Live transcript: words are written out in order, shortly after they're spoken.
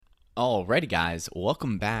Alrighty, guys,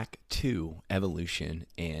 welcome back to Evolution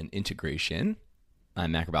and Integration.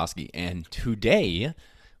 I'm Matt Grabowski, and today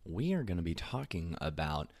we are going to be talking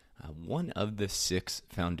about one of the 6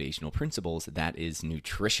 foundational principles, that is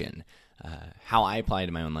nutrition, how I apply it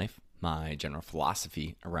in my own life, my general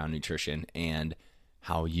philosophy around nutrition, and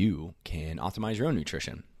how you can optimize your own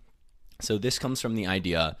nutrition. So this comes from the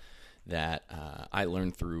idea that I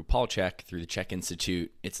learned through Paul Chek, through the Chek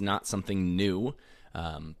Institute. It's not something new.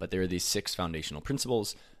 But there are these 6 foundational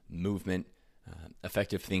principles: movement,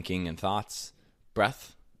 effective thinking and thoughts,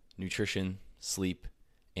 breath, nutrition, sleep,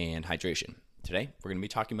 and hydration. Today, we're going to be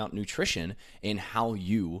talking about nutrition and how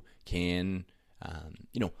you can,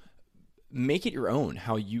 make it your own,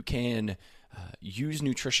 how you can use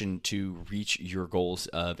nutrition to reach your goals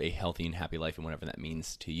of a healthy and happy life and whatever that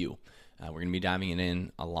means to you. We're going to be diving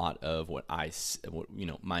in a lot of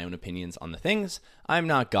my own opinions on the things. I'm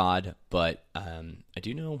not God, but I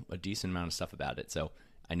do know a decent amount of stuff about it. So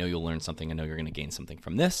I know you'll learn something. I know you're going to gain something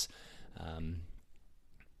from this.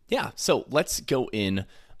 So let's go in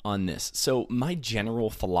on this. So my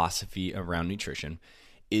general philosophy around nutrition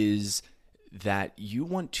is that you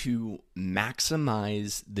want to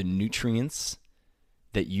maximize the nutrients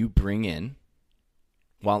that you bring in,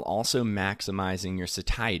 while also maximizing your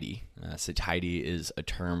satiety. Satiety is a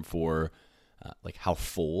term for how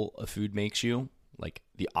full a food makes you, like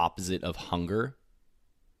the opposite of hunger,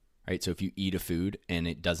 right? So if you eat a food and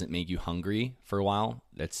it doesn't make you hungry for a while,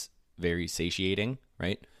 that's very satiating,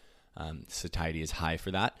 right? Satiety is high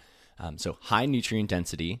for that. So high nutrient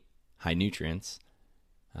density, high nutrients.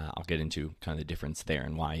 I'll get into kind of the difference there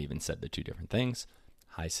and why I even said the 2 different things.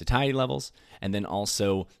 High satiety levels, and then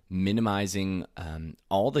also minimizing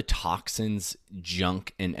all the toxins,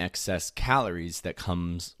 junk, and excess calories that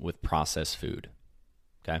comes with processed food.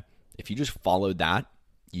 Okay? If you just followed that,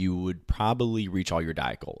 you would probably reach all your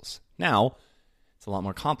diet goals. Now, it's a lot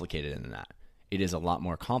more complicated than that. It is a lot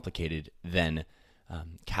more complicated than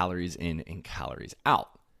calories in and calories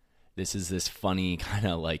out. This is this funny kind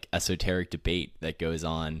of esoteric debate that goes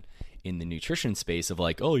on in the nutrition space of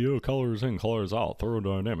calories in, calories out,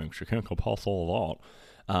 thermodynamics, you can't go past all of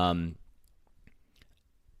that.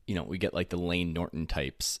 We get the Layne Norton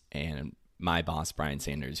types, and my boss, Brian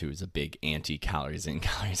Sanders, who is a big anti-calories in,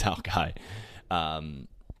 calories out guy.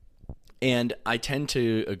 And I tend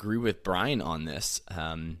to agree with Brian on this.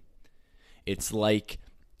 It's like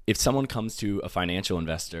if someone comes to a financial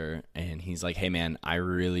investor and he's like, hey man, I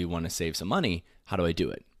really want to save some money. How do I do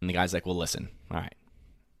it? And the guy's like, well, listen, all right.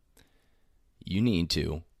 You need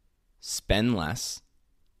to spend less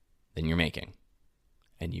than you're making,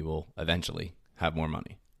 and you will eventually have more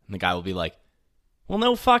money. And the guy will be like, well,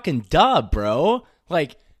 no fucking duh, bro.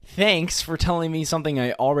 Thanks for telling me something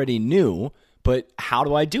I already knew, but how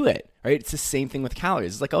do I do it? Right? It's the same thing with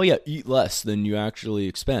calories. It's eat less than you actually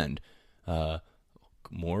expend. Less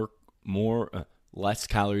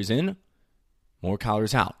calories in, more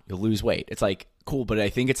calories out. You'll lose weight. It's cool, but I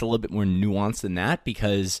think it's a little bit more nuanced than that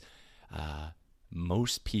because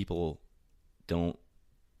most people don't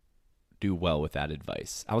do well with that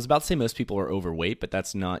advice. I was about to say most people are overweight, but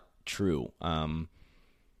that's not true. I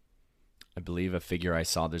believe a figure I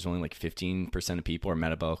saw, there's only 15% of people are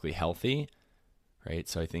metabolically healthy, right?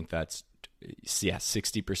 So I think that's,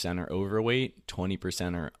 60% are overweight,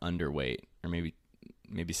 20% are underweight, or maybe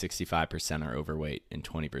 65% are overweight and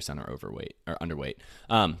 20% are overweight or underweight.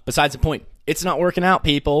 Besides the point, it's not working out,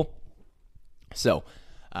 people. So,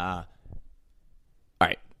 all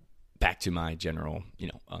right, back to my general,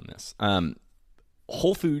 on this.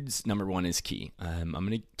 Whole foods, number 1, is key. I'm going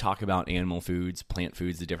to talk about animal foods, plant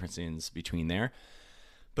foods, the differences between there.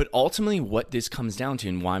 But ultimately, what this comes down to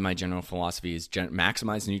and why my general philosophy is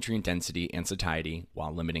maximize nutrient density and satiety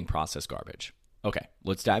while limiting processed garbage. Okay,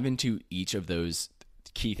 let's dive into each of those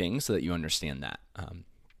key things so that you understand that.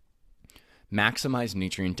 Maximize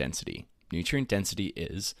nutrient density. Nutrient density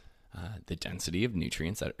is the density of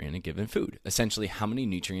nutrients that are in a given food. Essentially, how many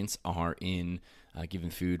nutrients are in a given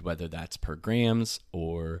food, whether that's per grams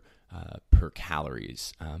or per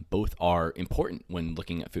calories. Both are important when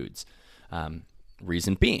looking at foods.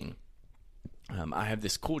 Reason being, I have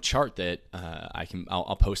this cool chart that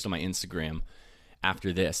I'll post on my Instagram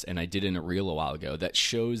after this, and I did in a reel a while ago, that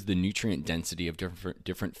shows the nutrient density of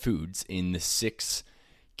different foods in the 6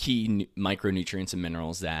 key micronutrients and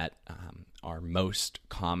minerals that are most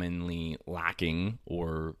commonly lacking,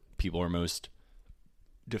 or people are most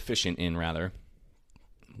deficient in, rather,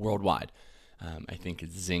 worldwide. I think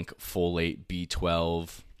it's zinc, folate,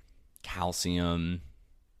 B12, calcium.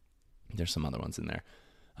 There's some other ones in there.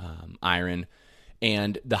 Iron.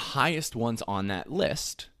 And the highest ones on that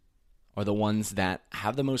list are the ones that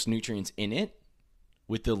have the most nutrients in it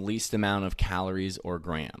with the least amount of calories or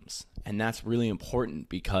grams. And that's really important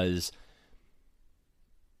because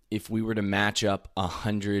if we were to match up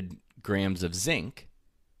 100 grams of zinc,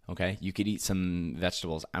 okay, you could eat some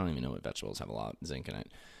vegetables. I don't even know what vegetables have a lot of zinc in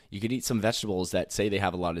it. You could eat some vegetables that say they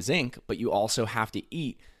have a lot of zinc, but you also have to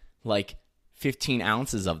eat like 15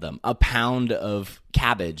 ounces of them, a pound of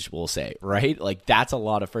cabbage, we'll say, right? Like that's a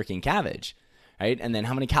lot of freaking cabbage, right? And then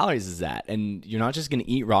how many calories is that? And you're not just going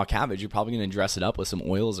to eat raw cabbage. You're probably going to dress it up with some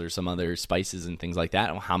oils or some other spices and things like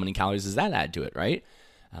that. Well, how many calories does that add to it, right?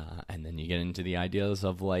 And then you get into the ideas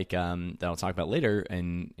of like that I'll talk about later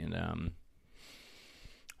and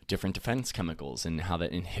different defense chemicals and how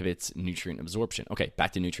that inhibits nutrient absorption. Okay,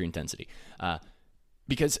 back to nutrient density.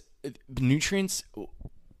 Because nutrients,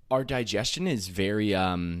 our digestion is very,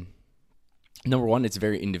 number one, it's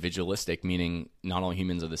very individualistic, meaning not all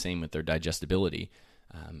humans are the same with their digestibility.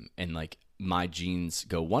 And like my genes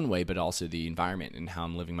go one way, but also the environment and how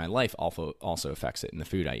I'm living my life also affects it in the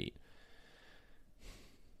food I eat.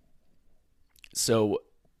 So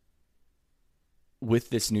with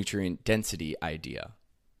this nutrient density idea,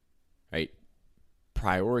 right,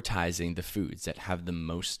 prioritizing the foods that have the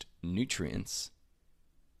most nutrients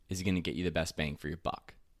is going to get you the best bang for your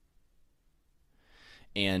buck.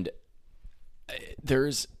 And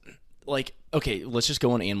there's like, okay, let's just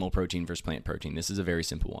go on animal protein versus plant protein. This is a very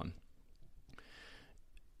simple one.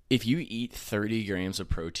 If you eat 30 grams of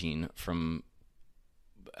protein from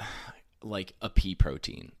like a pea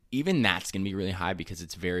protein, even that's going to be really high because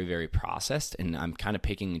it's very, very processed. And I'm kind of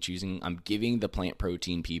picking and choosing. I'm giving the plant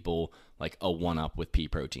protein people like a one-up with pea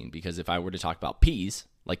protein, because if I were to talk about peas,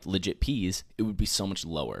 like legit peas, it would be so much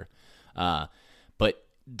lower. But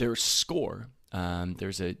their score,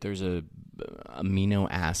 there's a amino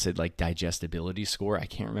acid like digestibility score. I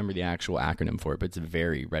can't remember the actual acronym for it, but it's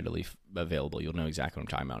very readily available. You'll know exactly what I'm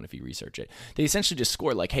talking about if you research it. They essentially just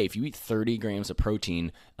score like, hey, if you eat 30 grams of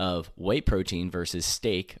protein of whey protein versus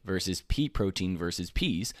steak versus pea protein versus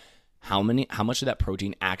peas, how much of that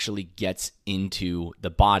protein actually gets into the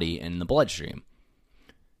body and the bloodstream?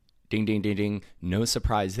 Ding, ding, ding, ding. No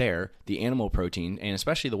surprise there. The animal protein, and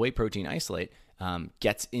especially the whey protein isolate,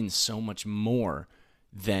 gets in so much more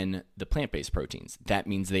than the plant-based proteins. That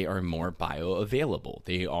means they are more bioavailable.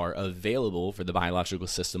 They are available for the biological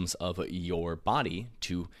systems of your body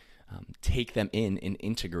to take them in and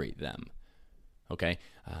integrate them. Okay?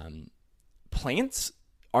 Plants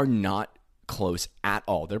are not close at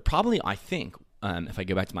all. They're probably, I think, if I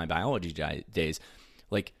go back to my biology days,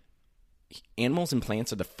 like animals and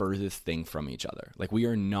plants are the furthest thing from each other. Like we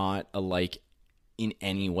are not alike in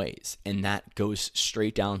any ways. And that goes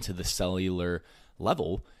straight down to the cellular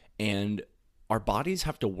level. And our bodies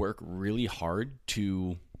have to work really hard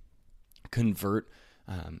to convert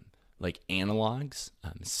like analogs,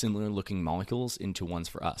 similar looking molecules into ones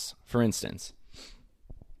for us. For instance,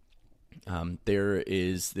 there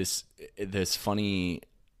is this funny,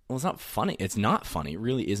 well, it's not funny. It's not funny. It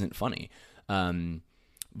really isn't funny.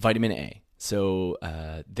 Vitamin A. So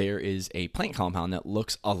there is a plant compound that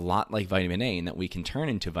looks a lot like vitamin A and that we can turn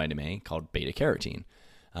into vitamin A called beta-carotene.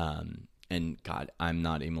 And God, I'm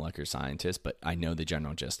not a molecular scientist, but I know the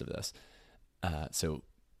general gist of this. So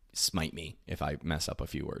smite me if I mess up a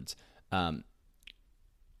few words.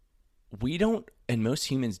 We don't, and most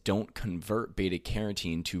humans don't convert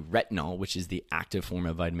beta-carotene to retinol, which is the active form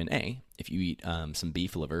of vitamin A. If you eat some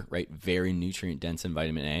beef liver, right, very nutrient dense in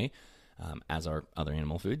vitamin A, as are other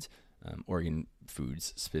animal foods, organ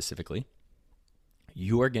foods specifically,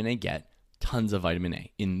 you are going to get tons of vitamin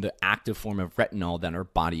A in the active form of retinol that our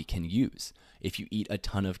body can use. If you eat a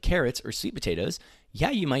ton of carrots or sweet potatoes, yeah,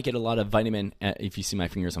 you might get a lot of vitamin, if you see my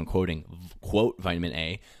fingers, I'm quoting, quote, vitamin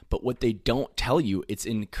A, but what they don't tell you,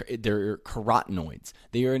 they're carotenoids.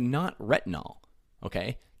 They are not retinol,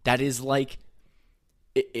 okay? That is like,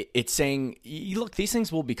 it's saying, look, these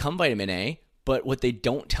things will become vitamin A, but what they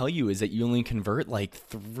don't tell you is that you only convert like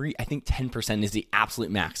 10% is the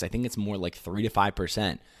absolute max. I think it's more like 3 to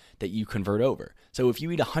 5% that you convert over. So if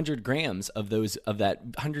you eat 100 grams of that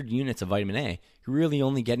 100 units of vitamin A, you're really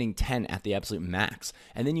only getting 10 at the absolute max.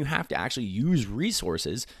 And then you have to actually use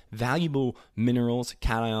resources, valuable minerals,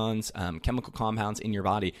 cations, chemical compounds in your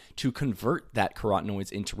body to convert that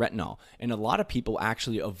carotenoids into retinol. And a lot of people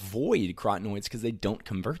actually avoid carotenoids because they don't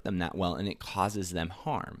convert them that well, and it causes them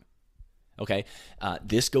harm. Okay,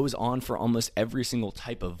 this goes on for almost every single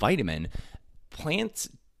type of vitamin. Plants,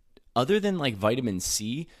 other than like vitamin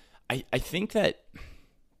C, I think that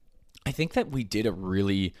we did a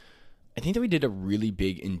really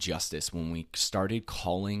big injustice when we started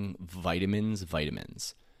calling vitamins.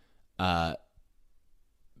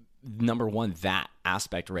 number one, that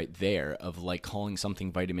aspect right there of like calling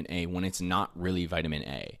something vitamin A when it's not really vitamin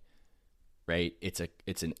A, right?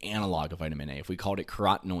 It's an analog of vitamin A. If we called it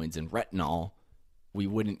carotenoids and retinol, we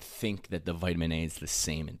wouldn't think that the vitamin A is the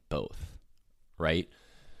same in both, right?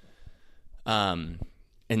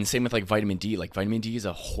 And same with like vitamin D. Like vitamin D is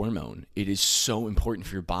a hormone. It is so important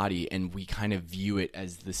for your body, and we kind of view it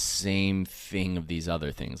as the same thing of these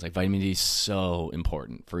other things. Like vitamin D is so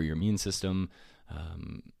important for your immune system.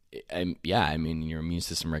 And yeah, I mean, your immune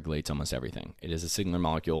system regulates almost everything. It is a signaler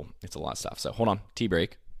molecule. It's a lot of stuff. So hold on, tea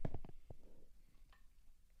break.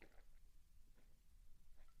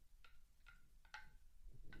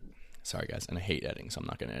 Sorry guys, and I hate editing, so I'm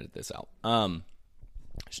not going to edit this out.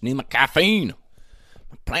 Just need my caffeine.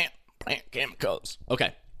 Plant chemicals.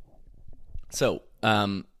 Okay. So,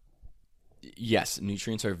 yes,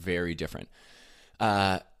 nutrients are very different.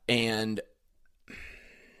 And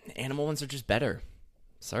animal ones are just better.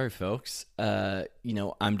 Sorry, folks.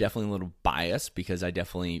 I'm definitely a little biased because I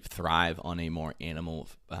definitely thrive on a more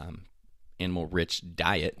animal-rich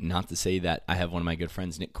diet. Not to say that I have one of my good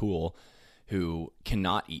friends, Nick Cool, who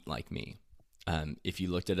cannot eat like me. If you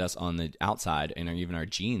looked at us on the outside and even our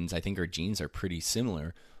genes, I think our genes are pretty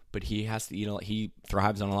similar, but he has to eat he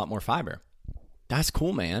thrives on a lot more fiber. That's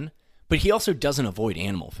cool, man. But he also doesn't avoid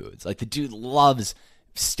animal foods. Like the dude loves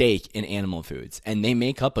steak and animal foods, and they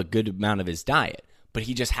make up a good amount of his diet, but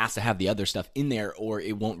he just has to have the other stuff in there or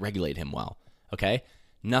it won't regulate him well. Okay?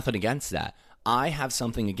 Nothing against that. I have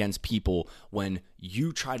something against people when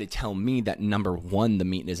you try to tell me that number one, the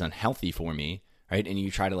meat is unhealthy for me, right? And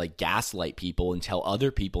you try to like gaslight people and tell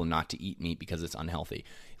other people not to eat meat because it's unhealthy.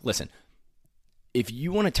 Listen, if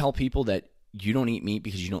you want to tell people that you don't eat meat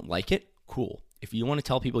because you don't like it, cool. If you want to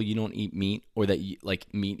tell people you don't eat meat or that you,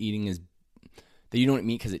 like meat eating is that you don't eat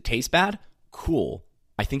meat because it tastes bad, cool.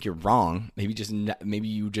 I think you're wrong. Maybe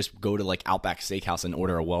you just go to like Outback Steakhouse and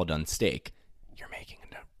order a well done steak. You're making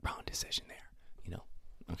a wrong decision there.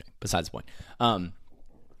 Okay. Besides the point.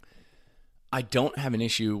 I don't have an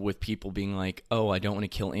issue with people being like, oh, I don't want to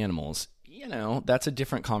kill animals. That's a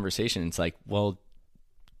different conversation. It's like, well,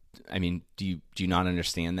 I mean, do you not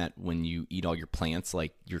understand that when you eat all your plants,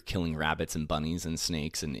 like you're killing rabbits and bunnies and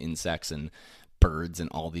snakes and insects and birds and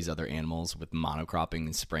all these other animals with monocropping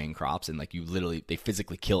and spraying crops, and like they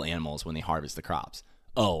physically kill animals when they harvest the crops.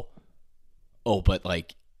 Oh, but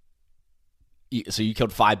like, so you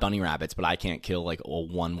killed 5 bunny rabbits, but I can't kill like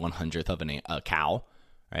 1/100th of a cow,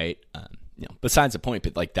 right? Besides the point,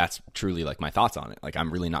 but like that's truly like my thoughts on it. Like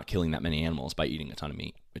I'm really not killing that many animals by eating a ton of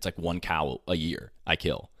meat. It's like 1 cow a year I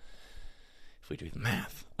kill. If we do the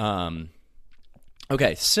math.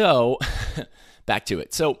 Okay, so back to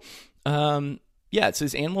it. So, it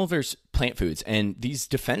says animal versus plant foods, and these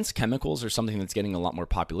defense chemicals are something that's getting a lot more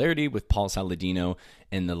popularity with Paul Saladino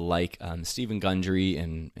and the like, Stephen Gundry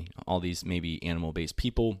and all these maybe animal-based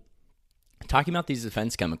people talking about these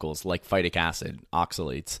defense chemicals like phytic acid,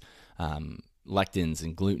 oxalates, lectins,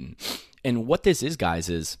 and gluten. And what this is, guys,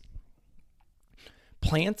 is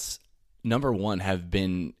plants, number one, have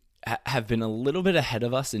been a little bit ahead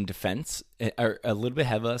of us in defense, or a little bit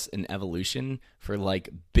ahead of us in evolution for like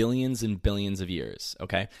billions and billions of years,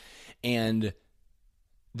 okay? And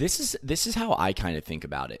this is how I kind of think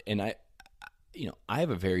about it. And I have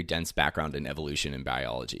a very dense background in evolution and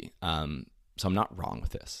biology, so I'm not wrong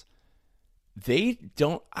with this. I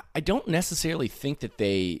don't necessarily think that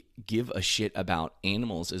they give a shit about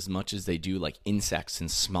animals as much as they do like insects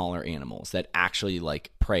and smaller animals that actually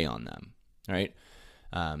like prey on them, right?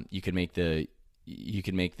 You could make the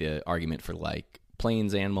argument for like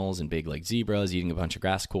plains animals and big like zebras eating a bunch of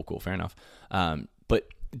grass. Cool, fair enough. But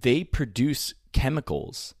they produce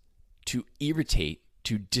chemicals to irritate,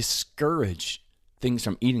 to discourage things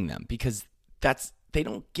from eating them because they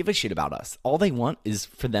don't give a shit about us. All they want is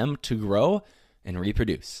for them to grow and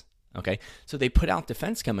reproduce. Okay, so they put out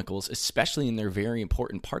defense chemicals, especially in their very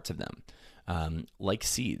important parts of them, like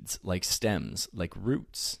seeds, like stems, like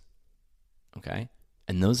roots. Okay.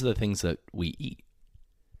 And those are the things that we eat,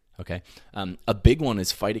 okay? A big one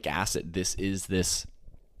is phytic acid. This is this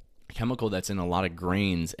chemical that's in a lot of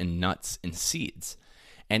grains and nuts and seeds.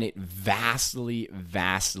 And it vastly,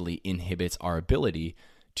 vastly inhibits our ability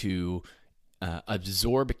to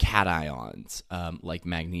absorb cations like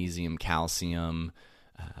magnesium, calcium.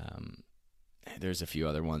 There's a few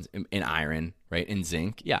other ones. And iron, right? And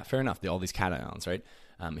zinc. Yeah, fair enough. All these cations, right?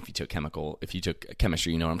 If you took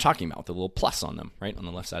chemistry, you know what I'm talking about, with the little plus on them, right, on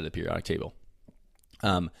the left side of the periodic table.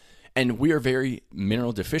 And we are very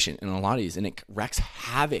mineral deficient in a lot of these, and it wreaks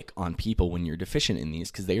havoc on people when you're deficient in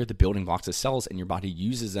these because they are the building blocks of cells, and your body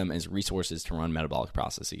uses them as resources to run metabolic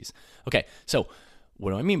processes. Okay, so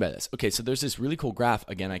what do I mean by this? Okay, so there's this really cool graph.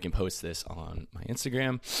 Again, I can post this on my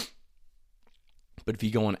Instagram. But if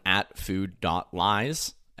you go on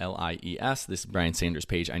 @food.lies, LIES, this is Brian Sanders'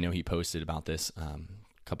 page. I know he posted about this a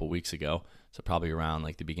couple weeks ago, so probably around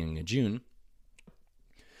like the beginning of June,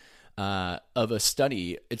 of a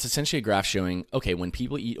study. It's essentially a graph showing, okay, when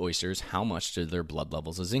people eat oysters, how much do their blood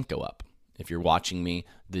levels of zinc go up? If you're watching me,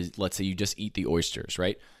 let's say you just eat the oysters,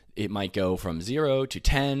 right? It might go from 0 to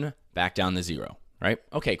 10, back down to 0, right?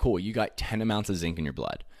 Okay, cool. You got 10 amounts of zinc in your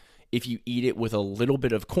blood. If you eat it with a little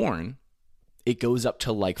bit of corn, it goes up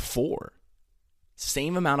to like 4.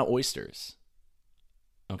 Same amount of oysters.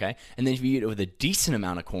 Okay? And then if you eat it with a decent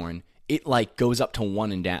amount of corn, it like goes up to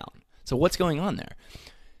 1 and down. So what's going on there?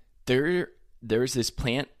 There's this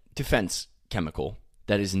plant defense chemical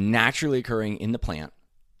that is naturally occurring in the plant,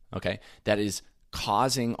 okay, that is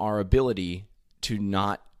causing our ability to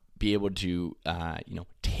not be able to,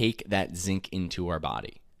 take that zinc into our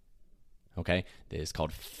body. Okay? This is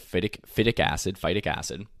called phytic acid, PHYTIC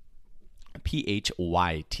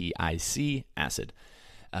acid.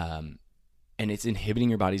 And it's inhibiting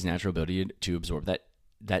your body's natural ability to absorb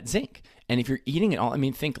that zinc. And if you're eating it all, I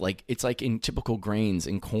mean, think like it's like in typical grains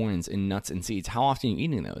and corns and nuts and seeds. How often are you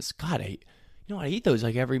eating those? God, I eat those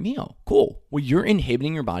like every meal. Cool. Well, you're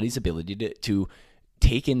inhibiting your body's ability to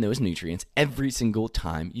take in those nutrients every single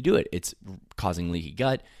time you do it. It's causing leaky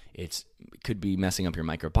gut. It could be messing up your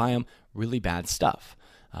microbiome. Really bad stuff.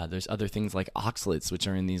 There's other things like oxalates, which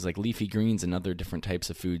are in these like leafy greens and other different types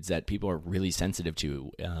of foods that people are really sensitive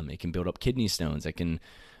to. It can build up kidney stones. It can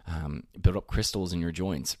build up crystals in your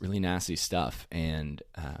joints. Really nasty stuff. And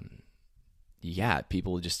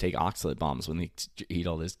people just take oxalate bombs when they eat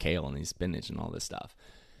all this kale and these spinach and all this stuff.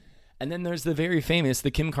 And then there's the very famous, the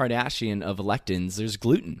Kim Kardashian of lectins. There's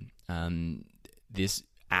gluten. This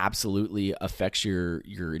absolutely affects your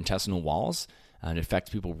intestinal walls. It affects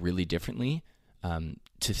people really differently.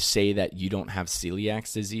 To say that you don't have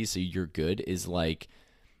celiac disease, so you're good, is like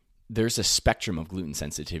there's a spectrum of gluten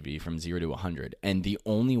sensitivity from 0 to 100, and the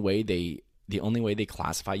only way they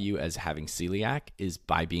classify you as having celiac is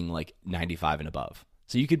by being like 95 and above.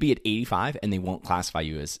 So you could be at 85 and they won't classify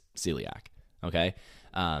you as celiac. Okay,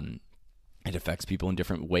 it affects people in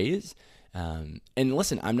different ways. And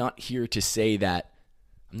listen, I'm not here to say that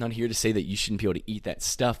you shouldn't be able to eat that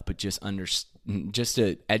stuff, but just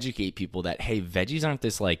to educate people that, hey, veggies aren't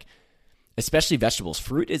this like, especially vegetables.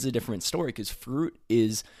 Fruit is a different story because fruit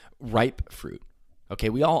is ripe fruit. Okay,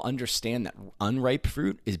 we all understand that unripe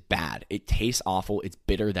fruit is bad. It tastes awful. It's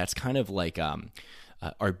bitter. That's kind of like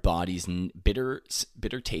our body's bitter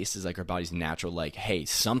taste is like our body's natural, like, hey,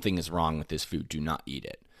 something is wrong with this food. Do not eat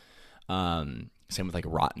it. Same with like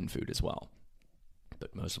rotten food as well.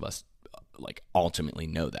 But most of us like ultimately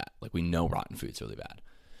know that. Like we know rotten food's really bad.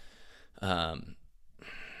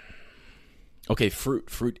 Okay,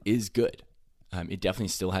 fruit is good. It definitely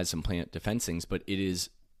still has some plant defense things, but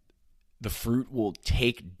the fruit will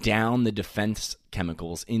take down the defense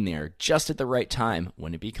chemicals in there just at the right time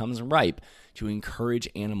when it becomes ripe to encourage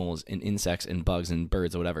animals and insects and bugs and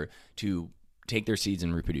birds or whatever to take their seeds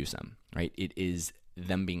and reproduce them, right? It is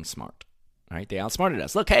them being smart, right? They outsmarted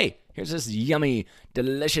us. Look, hey, here's this yummy,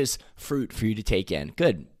 delicious fruit for you to take in.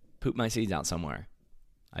 Good. Poop my seeds out somewhere.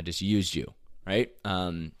 I just used you, right?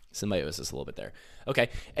 Symbiosis a little bit there. Okay,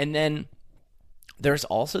 and then there's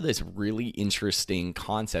also this really interesting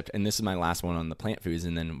concept, and this is my last one on the plant foods,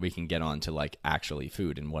 and then we can get on to like actually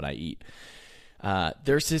food and what I eat.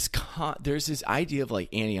 There's this idea of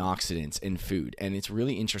like antioxidants in food, and it's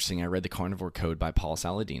really interesting. I read The Carnivore Code by Paul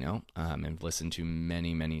Saladino, and listened to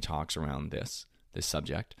many, many talks around this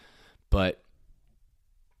subject. But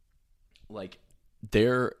like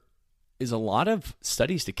there is a lot of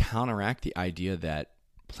studies to counteract the idea that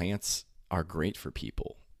plants are great for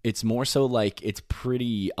people. It's more so like it's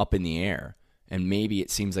pretty up in the air, and maybe it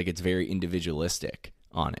seems like it's very individualistic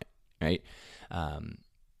on it, right?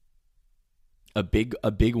 A big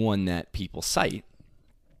one that people cite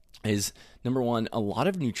is, number one, a lot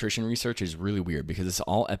of nutrition research is really weird because it's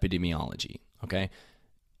all epidemiology, okay?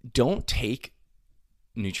 Don't take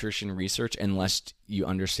nutrition research unless you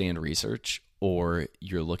understand research or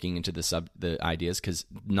you're looking into the ideas, because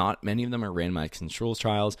not many of them are randomized controls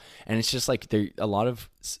trials, and it's just like a lot of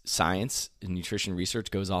science and nutrition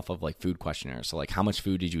research goes off of like food questionnaires. So like, how much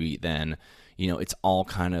food did you eat then? It's all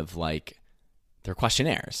kind of like they're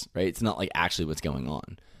questionnaires, right? It's not like actually what's going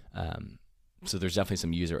on. So there's definitely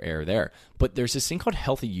some user error there. But there's this thing called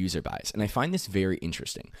healthy user bias, and I find this very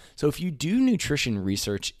interesting. So if you do nutrition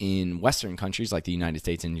research in Western countries like the United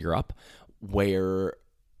States and Europe, where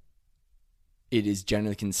It is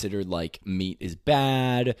generally considered like meat is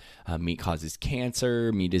bad, meat causes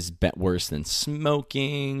cancer, meat is worse than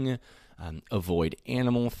smoking, avoid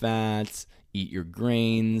animal fats, eat your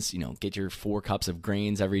grains, get your 4 cups of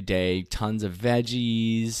grains every day, tons of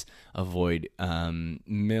veggies, avoid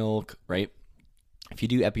milk, right? If you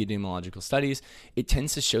do epidemiological studies, it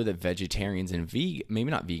tends to show that vegetarians and maybe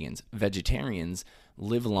not vegans, vegetarians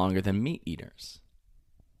live longer than meat eaters.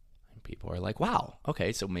 And people are like, wow,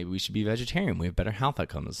 okay, so maybe we should be vegetarian. We have better health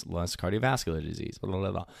outcomes, less cardiovascular disease, blah,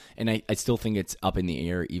 blah, blah. And I still think it's up in the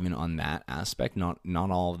air even on that aspect. Not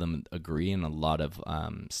all of them agree, and a lot of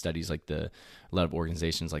studies like a lot of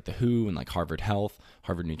organizations like the WHO and like Harvard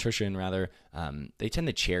Nutrition rather, they tend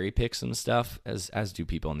to cherry pick some stuff, as do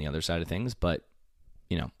people on the other side of things, but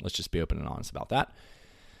let's just be open and honest about that.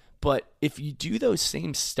 But if you do those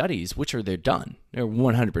same studies, they're done, they're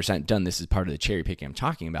 100% done. This is part of the cherry picking I'm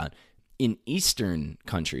talking about in Eastern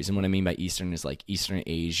countries. And what I mean by Eastern is like Eastern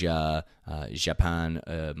Asia, Japan,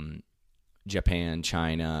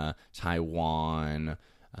 China, Taiwan,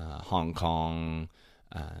 Hong Kong.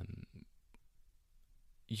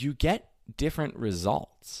 You get different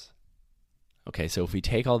results. Okay, so if we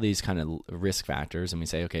take all these kind of risk factors and we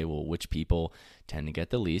say, okay, well, which people tend to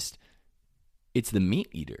get the least? It's the meat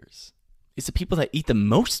eaters. It's the people that eat the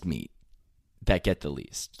most meat that get the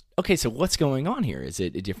least. Okay, so what's going on here? Is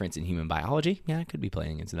it a difference in human biology? Yeah, it could be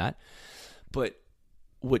playing into that. But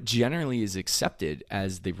what generally is accepted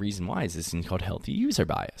as the reason why is this thing called healthy user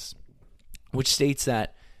bias, which states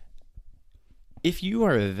that if you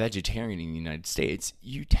are a vegetarian in the United States,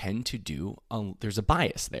 you tend to there's a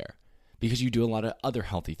bias there. Because you do a lot of other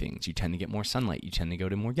healthy things. You tend to get more sunlight. You tend to go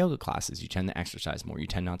to more yoga classes. You tend to exercise more. You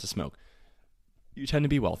tend not to smoke. You tend to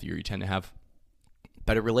be wealthier. You tend to have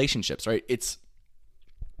better relationships, right? It's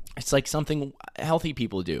like something healthy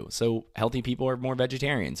people do. So healthy people are more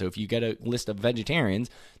vegetarian. So if you get a list of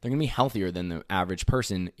vegetarians, they're going to be healthier than the average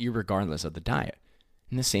person, regardless of the diet.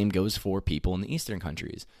 And the same goes for people in the Eastern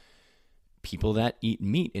countries. People that eat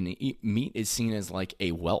meat, and meat is seen as like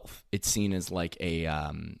a wealth. It's seen as like a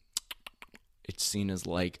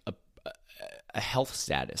health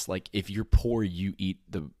status. Like if you're poor, you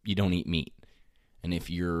don't eat meat. And if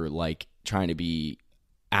you're like trying to be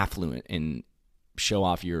affluent and show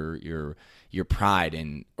off your pride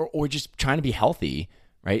and or just trying to be healthy,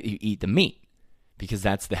 right? You eat the meat because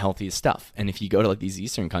that's the healthiest stuff. And if you go to like these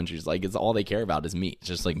Eastern countries, like it's all they care about is meat. It's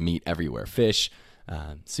just like meat everywhere. Fish,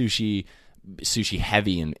 sushi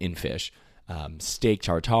heavy in fish, steak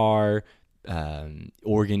tartare,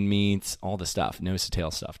 organ meats, all the stuff, nose to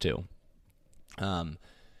tail stuff too.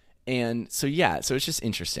 And so it's just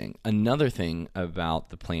interesting. Another thing about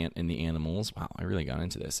the plant and the animals, wow, I really got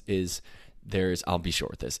into this, is I'll be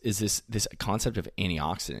short with this, is this concept of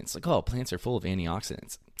antioxidants. Like, oh, plants are full of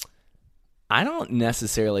antioxidants. I don't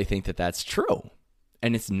necessarily think that that's true,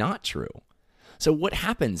 and it's not true. So what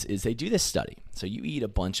happens is they do this study. So you eat a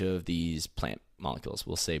bunch of these plant molecules,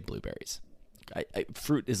 we'll say blueberries.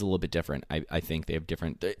 Fruit is a little bit different. I think they have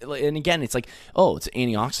different, and again, it's like, oh, it's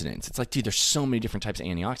antioxidants. It's like, dude, there's so many different types of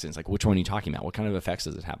antioxidants. Like, which one are you talking about? What kind of effects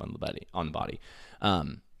does it have on the body?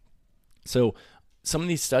 So some of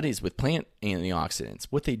these studies with plant antioxidants,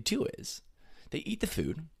 what they do is they eat the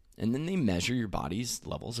food and then they measure your body's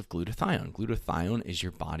levels of glutathione. Glutathione is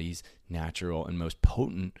your body's natural and most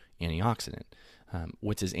potent antioxidant.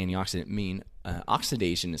 What does antioxidant mean?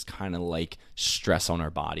 Oxidation is kind of like stress on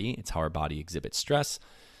our body. It's how our body exhibits stress.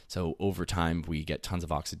 So over time, we get tons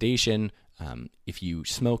of oxidation. If you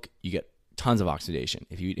smoke, you get tons of oxidation.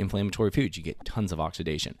 If you eat inflammatory foods, you get tons of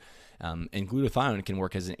oxidation. And glutathione can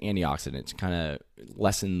work as an antioxidant to kind of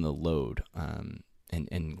lessen the load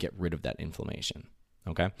and get rid of that inflammation.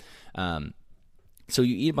 Okay? So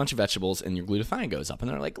you eat a bunch of vegetables and your glutathione goes up. And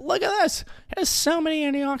they're like, look at this. It has so many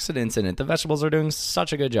antioxidants in it. The vegetables are doing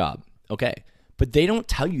such a good job. Okay. But they don't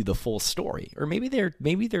tell you the full story. Or maybe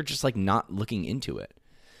they're just like not looking into it.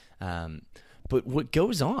 But what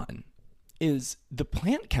goes on is the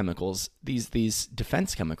plant chemicals, these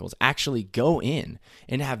defense chemicals, actually go in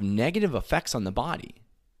and have negative effects on the body.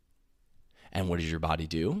 And what does your body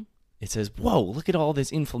do? It says, whoa, look at all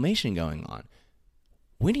this inflammation going on.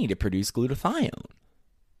 We need to produce glutathione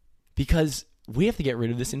because we have to get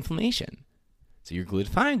rid of this inflammation. So your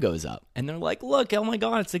glutathione goes up and they're like, look, oh my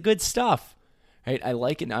God, it's the good stuff, right? I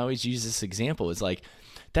like it. And I always use this example. It's like,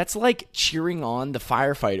 that's like cheering on the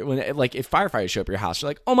firefighter. If firefighters show up at your house, you're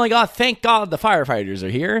like, oh my God, thank God the firefighters are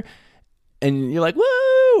here. And you're like,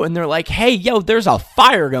 woo. And they're like, hey, yo, there's a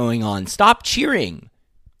fire going on. Stop cheering.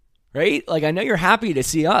 Right? Like, I know you're happy to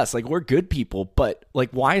see us. Like, we're good people, but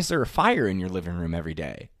like, why is there a fire in your living room every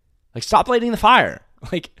day? Like, stop lighting the fire.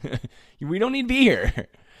 Like, We don't need to be here.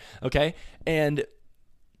 Okay. And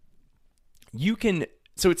you can,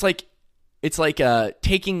 so it's like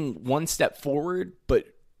taking one step forward, but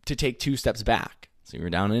to take two steps back. So you're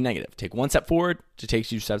down in a negative. Take one step forward to take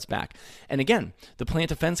two steps back. And again, the plant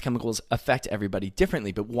defense chemicals affect everybody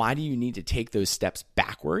differently, but why do you need to take those steps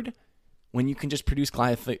backward when you can just produce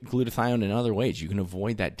glutathione in other ways? You can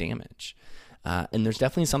avoid that damage. And there's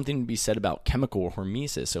definitely something to be said about chemical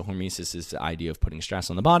hormesis. So hormesis is the idea of putting stress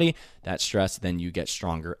on the body. That stress, then you get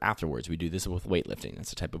stronger afterwards. We do this with weightlifting.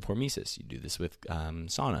 That's a type of hormesis. You do this with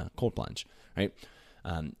sauna, cold plunge, right?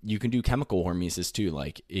 You can do chemical hormesis too.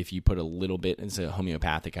 Like if you put a little bit, it's a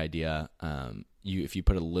homeopathic idea. If you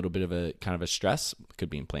put a little bit of a kind of a stress, it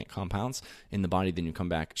could be in plant compounds in the body, then you come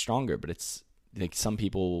back stronger. But it's like some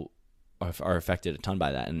people are affected a ton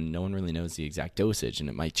by that, and no one really knows the exact dosage, and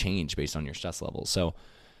it might change based on your stress levels. So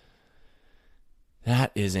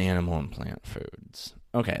that is animal and plant foods.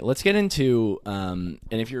 Okay, let's get into, and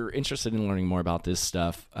if you're interested in learning more about this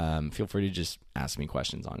stuff, feel free to just ask me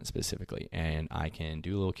questions on it specifically, and I can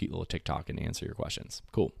do a little cute little TikTok and answer your questions.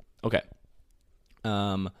 Cool. Okay.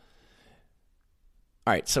 All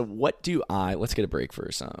right, so let's get a break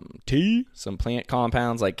for some tea, some plant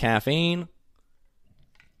compounds like caffeine.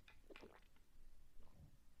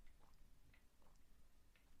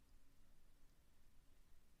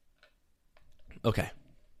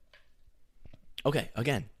 Okay,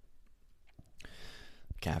 again,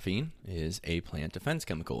 caffeine is a plant defense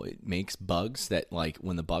chemical. It makes bugs that, like,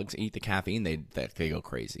 when the bugs eat the caffeine, they go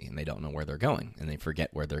crazy, and they don't know where they're going, and they forget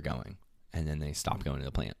where they're going, and then they stop going to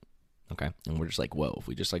the plant, okay? And we're just like, whoa, if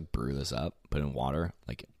we just, like, brew this up, put it in water,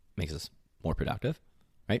 like, it makes us more productive,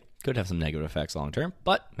 right? Could have some negative effects long term,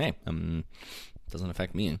 but, hey, doesn't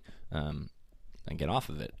affect me. I get off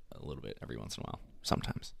of it a little bit every once in a while,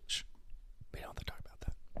 sometimes. We don't have to talk about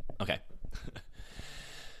that. Okay.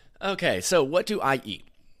 Okay, so what do I eat?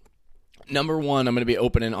 Number one, I'm going to be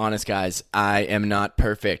open and honest, guys. I am not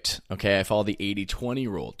perfect. Okay, I follow the 80-20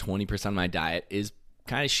 rule. 20% of my diet is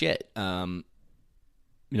kind of shit. I'm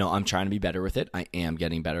trying to be better with it. I am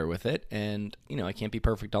getting better with it. And, I can't be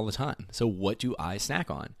perfect all the time. So what do I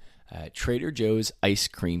snack on? Trader Joe's ice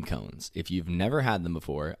cream cones. If you've never had them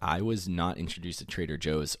before, I was not introduced to Trader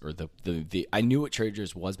Joe's, or I knew what Trader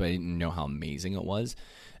Joe's was, but I didn't know how amazing it was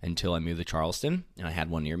until I moved to Charleston and I had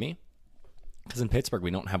one near me. Because in Pittsburgh,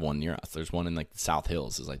 we don't have one near us. There's one in like the South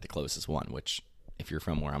Hills is like the closest one, which if you're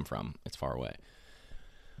from where I'm from, it's far away.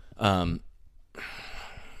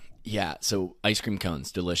 Yeah, so ice cream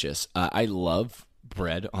cones, delicious. I love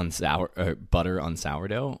butter on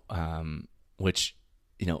sourdough, which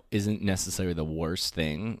isn't necessarily the worst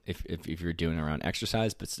thing if you're doing it around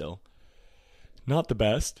exercise, but still not the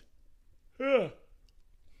best.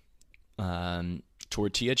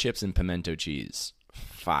 Tortilla chips and pimento cheese.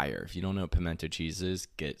 Fire. If you don't know what pimento cheese is,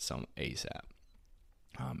 get some ASAP.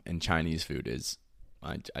 And Chinese food is,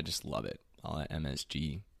 I just love it. All that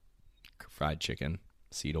MSG, fried chicken,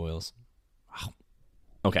 seed oils. Wow.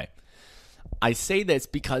 Okay. I say this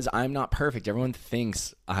because I'm not perfect. Everyone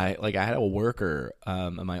thinks I had a worker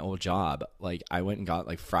at my old job. Like I went and got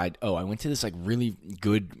like I went to this like really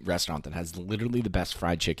good restaurant that has literally the best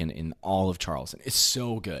fried chicken in all of Charleston. It's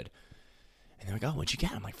so good. And they're like, "Oh, what'd you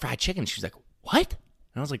get?" I'm like, "Fried chicken." She's like, "What?"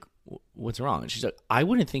 And I was like, "What's wrong?" And she's like, "I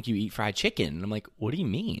wouldn't think you eat fried chicken." And I'm like, "What do you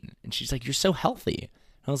mean?" And she's like, "You're so healthy."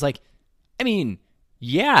 And I was like, "I mean,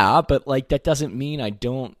 yeah, but like that doesn't mean I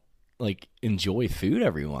don't like enjoy food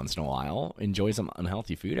every once in a while, enjoy some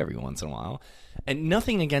unhealthy food every once in a while." And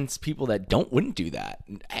nothing against people that wouldn't do that.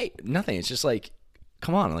 Hey, nothing. It's just like,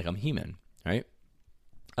 come on, like I'm human, right?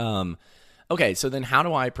 Okay, so then how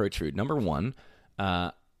do I approach food? Number one,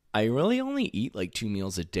 I really only eat like 2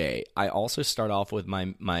 meals a day. I also start off with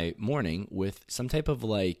my morning with some type of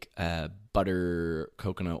like butter,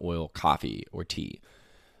 coconut oil, coffee, or tea.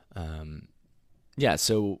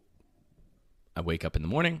 So I wake up in the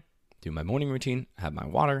morning, do my morning routine, have my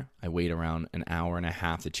water. I wait around an hour and a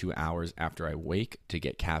half to 2 hours after I wake to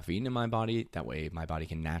get caffeine in my body. That way my body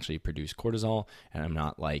can naturally produce cortisol, and I'm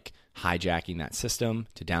not like hijacking that system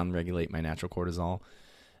to downregulate my natural cortisol.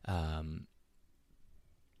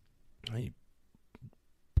 I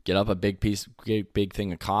get up a big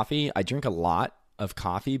thing of coffee. I drink a lot of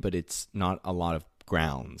coffee, but it's not a lot of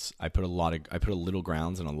grounds. I put a little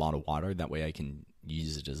grounds in a lot of water. That way I can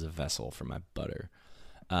use it as a vessel for my butter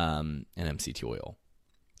and MCT oil.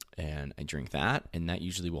 And I drink that, and that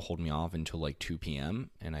usually will hold me off until like 2 p.m.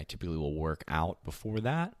 And I typically will work out before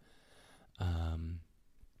that.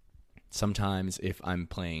 Sometimes if I'm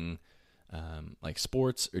playing like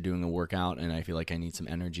sports or doing a workout and I feel like I need some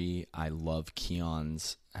energy, I love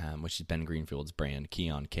Kion's, which is Ben Greenfield's brand,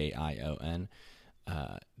 Kion, Kion.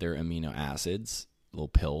 They're amino acids, little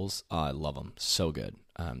pills. I love them. So good.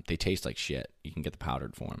 They taste like shit. You can get the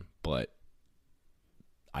powdered form, but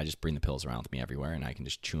I just bring the pills around with me everywhere and I can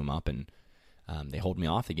just chew them up and they hold me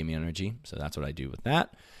off. They give me energy. So that's what I do with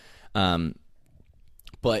that.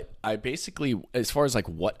 But I basically, as far as like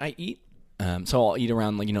what I eat, so I'll eat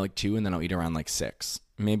around like 2 and then I'll eat around like 6.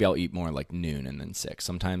 Maybe I'll eat more like noon and then 6.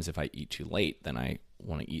 Sometimes if I eat too late, then I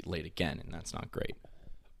want to eat late again and that's not great.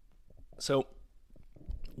 So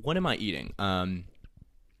what am I eating?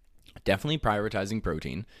 Definitely prioritizing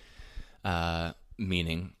protein,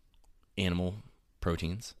 meaning animal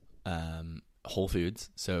proteins, whole foods.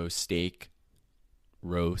 So steak,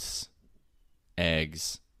 roasts,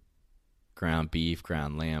 eggs, ground beef,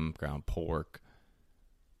 ground lamb, ground pork.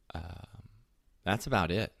 That's about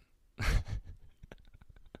it.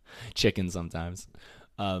 Chicken sometimes.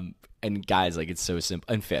 And guys, like it's so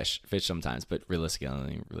simple. And fish sometimes, but realistically, I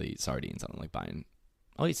don't really eat sardines. I don't like buying.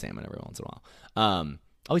 I'll eat salmon every once in a while.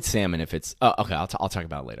 I'll eat salmon if it's. Oh, okay. I'll talk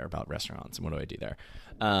about it later about restaurants and what do I do there.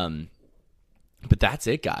 But that's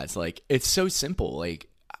it, guys. Like it's so simple. Like,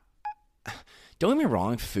 don't get me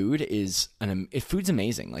wrong. Food's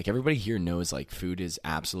amazing. Like everybody here knows, like food is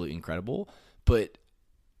absolutely incredible. But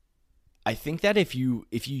I think that if you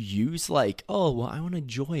use like, oh well, I want to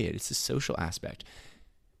enjoy it. It's a social aspect.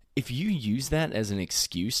 If you use that as an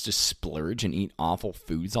excuse to splurge and eat awful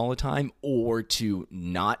foods all the time, or to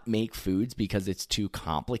not make foods because it's too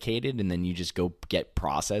complicated, and then you just go get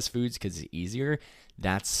processed foods because it's easier,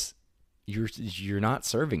 you're not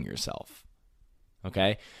serving yourself.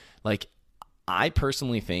 Okay, like I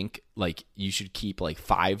personally think like you should keep like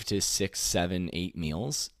 5 to 6, 7, 8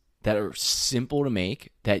 meals that are simple to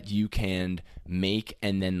make that you can make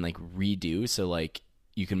and then like redo. So like.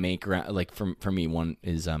 You can make, like for me, one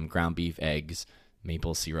is ground beef, eggs,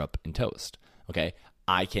 maple syrup, and toast. Okay,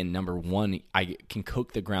 I can, number one, I can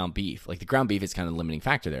cook the ground beef. Like the ground beef is kind of the limiting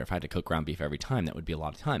factor there. If I had to cook ground beef every time, that would be a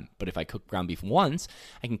lot of time. But if I cook ground beef once,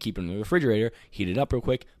 I can keep it in the refrigerator, heat it up real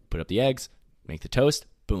quick, put up the eggs, make the toast,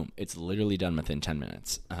 boom. It's literally done within 10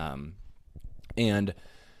 minutes.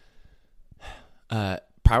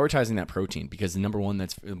 Prioritizing that protein, because number one,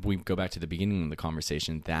 we go back to the beginning of the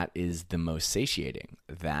conversation, that is the most satiating.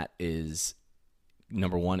 That is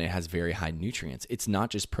number one. It has very high nutrients. It's not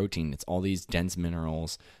just protein. It's all these dense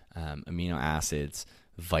minerals, amino acids,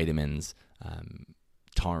 vitamins,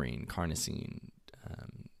 taurine, carnosine,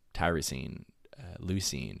 tyrosine,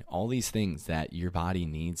 leucine, all these things that your body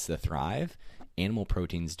needs to thrive. Animal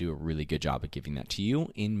proteins do a really good job of giving that to you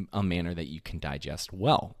in a manner that you can digest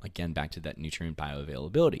well. Again, back to that nutrient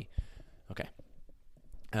bioavailability. Okay.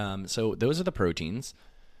 So those are the proteins.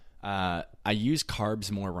 I use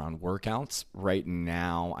carbs more around workouts. Right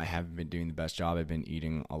now, I haven't been doing the best job. I've been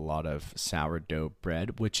eating a lot of sourdough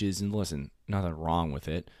bread, which is, and listen, nothing wrong with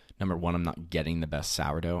it. Number one, I'm not getting the best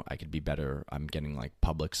sourdough. I could be better. I'm getting like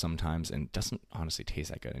Publix sometimes, and it doesn't honestly taste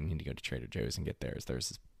that good. I need to go to Trader Joe's and get theirs.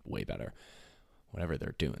 Theirs is way better. Whatever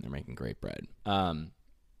they're doing, they're making great bread.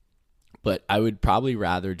 But I would probably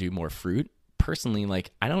rather do more fruit. Personally,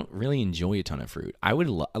 like I don't really enjoy a ton of fruit. I would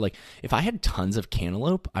like if I had tons of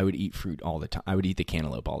cantaloupe, I would eat fruit all the time. I would eat the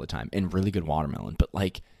cantaloupe all the time and really good watermelon. But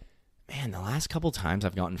like, man, the last couple times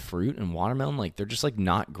I've gotten fruit and watermelon, like they're just like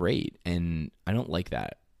not great, and I don't like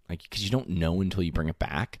that. Like because you don't know until you bring it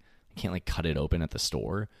back. You can't like cut it open at the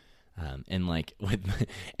store. And like with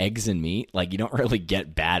eggs and meat, like you don't really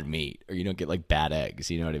get bad meat, or you don't get like bad eggs.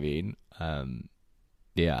 You know what I mean?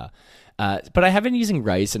 Yeah. But I have been using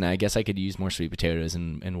rice, and I guess I could use more sweet potatoes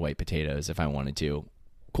and white potatoes if I wanted to.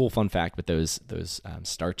 Cool fun fact with those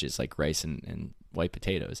starches like rice and white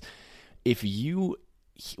potatoes. If you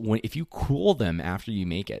cool them after you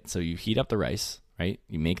make it, so you heat up the rice, right?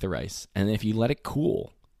 You make the rice, and then if you let it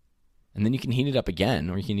cool, and then you can heat it up again,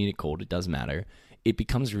 or you can eat it cold. It doesn't matter. It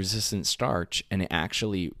becomes resistant starch, and it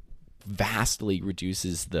actually vastly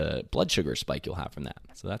reduces the blood sugar spike you'll have from that.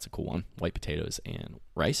 So that's a cool one. White potatoes and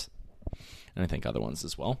rice, and I think other ones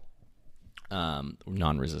as well.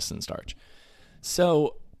 Non-resistant starch.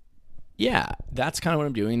 So yeah, that's kind of what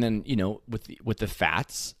I'm doing. Then with the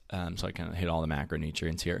fats, so I kind of hit all the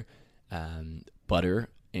macronutrients here. Butter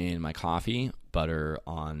in my coffee, butter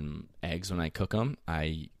on eggs when I cook them.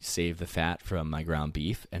 I save the fat from my ground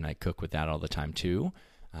beef, and I cook with that all the time too.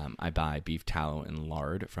 I buy beef tallow and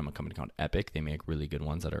lard from a company called Epic. They make really good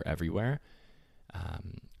ones that are everywhere.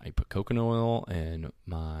 I put coconut oil in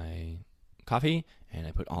my coffee, and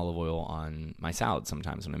I put olive oil on my salad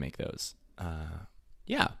sometimes when I make those.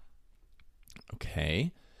 Yeah.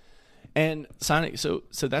 Okay. And Sonic, so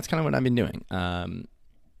that's kind of what I've been doing.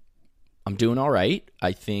 I'm doing all right.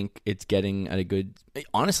 I think it's getting at a good.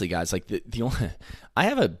 Honestly, guys, like the only, I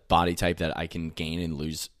have a body type that I can gain and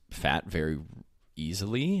lose fat very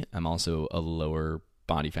easily. I'm also a lower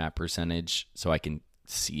body fat percentage, so I can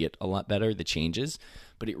see it a lot better, the changes.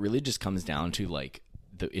 But it really just comes down to like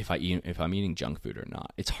if I'm eating junk food or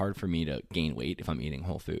not. It's hard for me to gain weight if I'm eating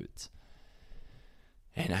whole foods.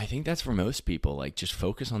 And I think that's for most people, like just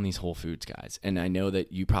focus on these whole foods, guys. And I know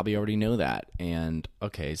that you probably already know that. And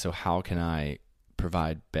okay, so how can I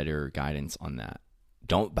provide better guidance on that?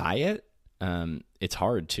 Don't buy it. It's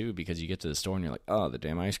hard too because you get to the store and you're like, oh, the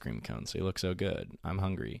damn ice cream cones, they look so good. I'm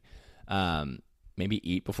hungry. Maybe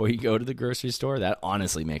eat before you go to the grocery store. That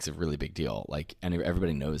honestly makes a really big deal. Like, and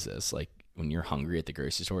everybody knows this. Like when you're hungry at the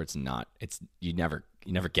grocery store, you never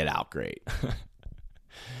get out great.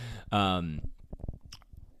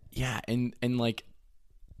 Yeah, and like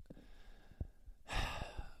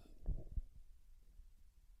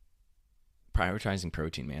prioritizing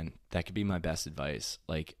protein, man. That could be my best advice.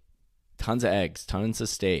 Like tons of eggs, tons of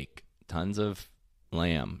steak, tons of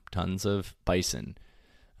lamb, tons of bison,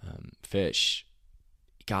 fish.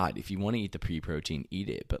 God, if you want to eat the pre-protein, eat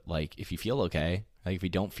it. But like if you feel okay, like if you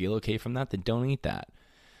don't feel okay from that, then don't eat that.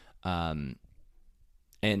 And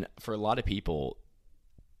for a lot of people,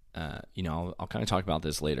 I'll kind of talk about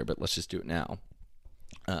this later, but let's just do it now.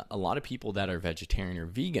 A lot of people that are vegetarian or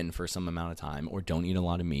vegan for some amount of time or don't eat a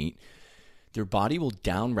lot of meat, their body will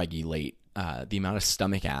downregulate the amount of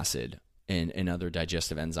stomach acid and other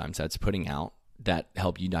digestive enzymes that's putting out that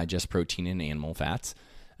help you digest protein and animal fats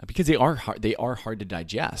because they are hard to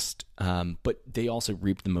digest, but they also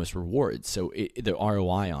reap the most rewards. So the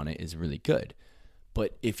ROI on it is really good.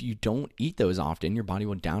 But if you don't eat those often, your body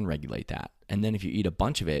will downregulate that. And then if you eat a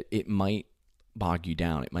bunch of it, it might bog you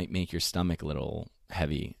down. It might make your stomach a little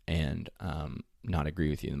heavy and not agree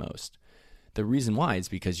with you the most. The reason why is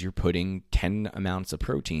because you're putting 10 amounts of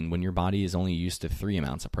protein when your body is only used to 3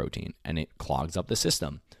 amounts of protein, and it clogs up the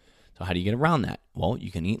system. So how do you get around that? Well, you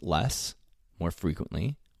can eat less more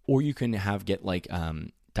frequently, or you can get like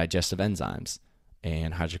digestive enzymes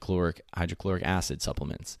and hydrochloric acid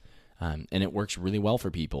supplements. And it works really well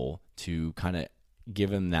for people to kind of give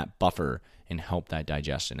them that buffer and help that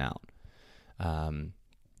digestion out. And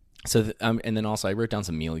then also I wrote down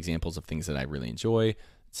some meal examples of things that I really enjoy,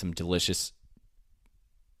 some delicious.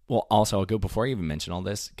 Well, also I'll go before I even mention all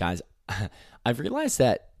this, guys. I've realized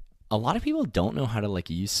that a lot of people don't know how to like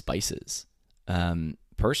use spices.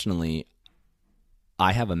 Personally,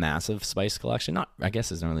 I have a massive spice collection. I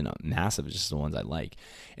guess it's really not massive, it's just the ones I like.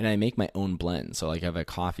 And I make my own blend. So like I have a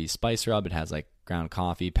coffee spice rub. It has like ground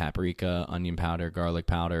coffee, paprika, onion powder, garlic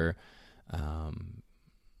powder,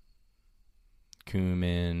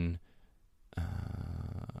 cumin,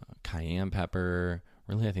 cayenne pepper.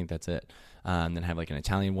 Really, I think that's it. Then I have like an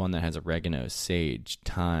Italian one that has oregano, sage,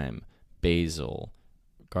 thyme, basil,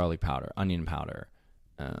 garlic powder, onion powder,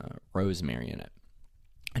 rosemary in it.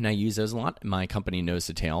 And I use those a lot. My company, Nose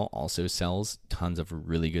to Tail, also sells tons of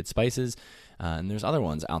really good spices. And there's other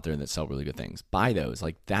ones out there that sell really good things. Buy those.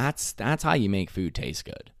 Like that's how you make food taste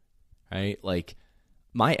good, right? Like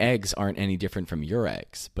my eggs aren't any different from your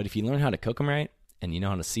eggs. But if you learn how to cook them right and you know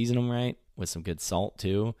how to season them right with some good salt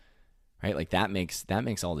too, right? Like that makes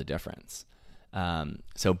all the difference.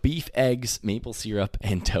 So beef, eggs, maple syrup,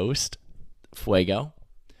 and toast, fuego.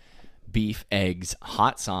 Beef, eggs,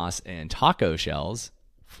 hot sauce, and taco shells,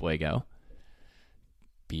 fuego.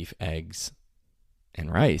 Beef, eggs,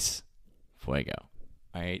 and rice, fuego.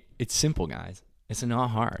 All right. It's simple, guys. It's not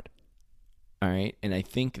hard. All right. And I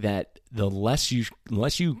think that the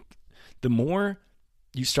more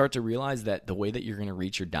you start to realize that the way that you're going to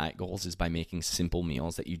reach your diet goals is by making simple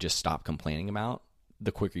meals that you just stop complaining about,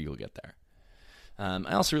 the quicker you'll get there.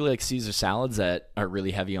 I also really like Caesar salads that are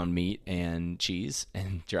really heavy on meat and cheese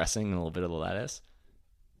and dressing and a little bit of the lettuce.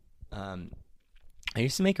 I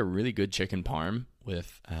used to make a really good chicken parm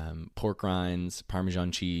with pork rinds,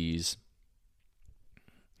 Parmesan cheese.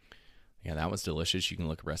 Yeah, that was delicious. You can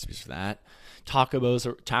look at recipes for that. Taco bowls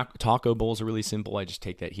are really simple. I just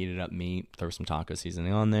take that heated up meat, throw some taco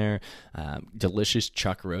seasoning on there. Delicious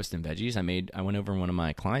chuck roast and veggies. I went over to one of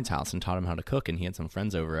my clients' house and taught him how to cook, and he had some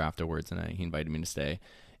friends over afterwards, and he invited me to stay.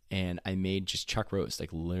 And I made just chuck roast. Like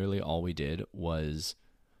literally all we did was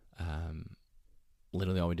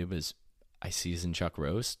I seasoned chuck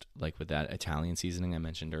roast, like with that Italian seasoning I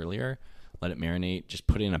mentioned earlier. Let it marinate. Just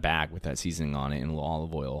put it in a bag with that seasoning on it and a little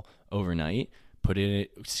olive oil overnight.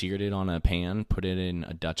 Seared it on a pan. Put it in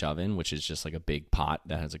a Dutch oven, which is just like a big pot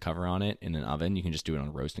that has a cover on it in an oven. You can just do it on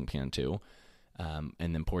a roasting pan too.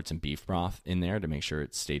 and then poured some beef broth in there to make sure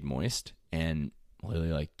it stayed moist. And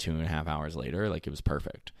literally like 2.5 hours later, like it was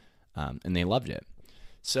perfect. And they loved it.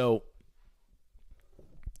 So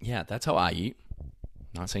yeah, that's how I eat.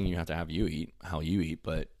 Not saying you have to have how you eat,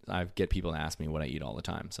 but I get people to ask me what I eat all the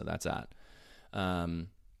time. So that's that. And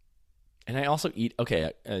I also eat,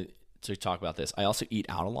 to talk about this, I also eat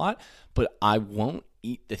out a lot, but I won't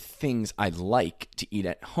eat the things I like to eat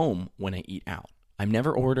at home when I eat out. I'm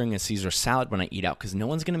never ordering a Caesar salad when I eat out because no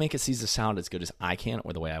one's going to make a Caesar salad as good as I can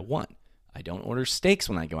or the way I want. I don't order steaks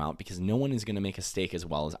when I go out because no one is going to make a steak as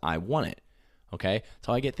well as I want it. Okay?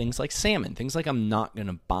 So I get things like salmon, things like I'm not going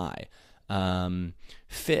to buy.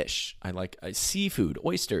 Fish, I like seafood,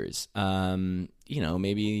 oysters,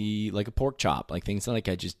 maybe like a pork chop, like things like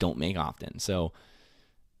I just don't make often. So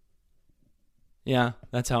yeah,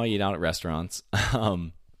 that's how I eat out at restaurants.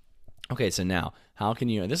 Okay, so now how can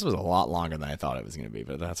you, this was a lot longer than I thought it was going to be,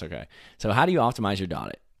 but that's okay. So how do you optimize your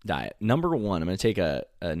diet? Number one, I'm going to take a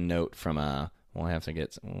note from I have to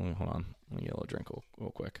get, hold on, let me get a little drink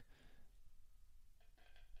real quick.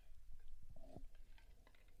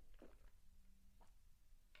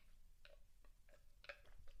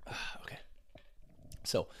 Okay.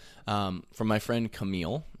 So, from my friend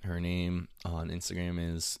Camille, her name on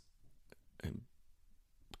Instagram is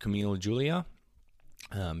Camille Julia.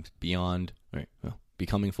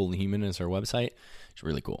 Becoming Fully Human is her website. She's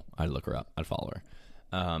really cool. I'd look her up. I'd follow her.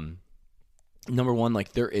 Number one,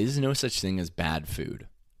 like there is no such thing as bad food.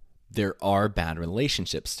 There are bad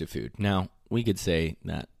relationships to food. Now, we could say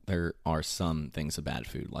that there are some things of bad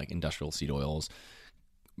food, like industrial seed oils,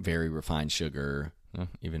 very refined sugar,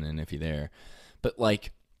 even an iffy there. But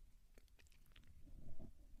like,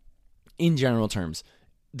 in general terms,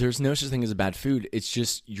 there's no such thing as a bad food. It's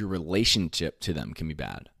just your relationship to them can be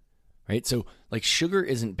bad, right? So like sugar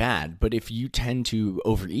isn't bad, but if you tend to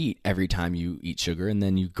overeat every time you eat sugar and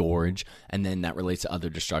then you gorge and then that relates to other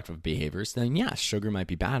destructive behaviors, then yeah, sugar might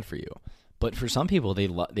be bad for you. But for some people,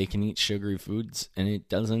 they can eat sugary foods and it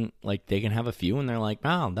doesn't, like they can have a few and they're like,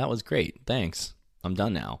 wow, that was great. Thanks. I'm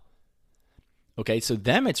done now. Okay, so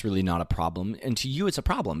them, it's really not a problem. And to you, it's a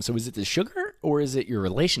problem. So is it the sugar or is it your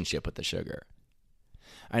relationship with the sugar?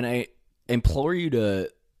 And I implore you to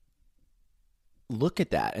look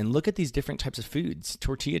at that and look at these different types of foods: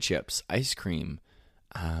 tortilla chips, ice cream,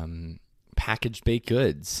 packaged baked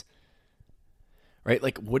goods, right?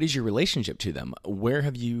 Like, what is your relationship to them? Where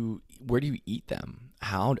do you eat them?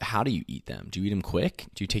 How do you eat them? Do you eat them quick?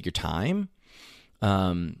 Do you take your time?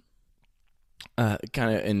 And I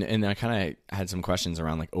kind of had some questions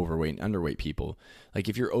around like overweight and underweight people. Like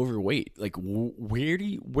if you're overweight, like where do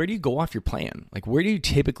you go off your plan? Like where do you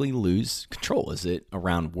typically lose control? Is it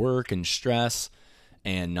around work and stress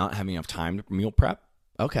and not having enough time to meal prep?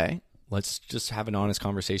 Okay, let's just have an honest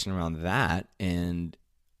conversation around that and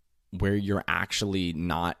where you're actually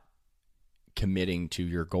not committing to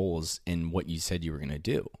your goals and what you said you were going to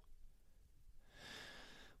do.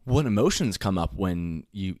 What emotions come up when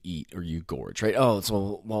you eat or you gorge, right? Oh,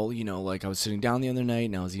 so, well, like I was sitting down the other night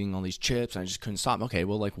and I was eating all these chips and I just couldn't stop. Okay,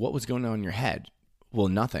 well, like what was going on in your head? Well,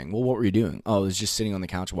 nothing. Well, what were you doing? Oh, I was just sitting on the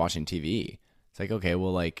couch watching TV. It's like, okay,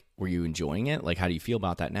 well, like, were you enjoying it? Like, how do you feel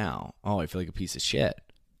about that now? Oh, I feel like a piece of shit.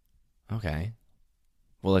 Okay.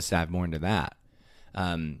 Well, let's dive more into that.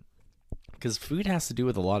 Because food has to do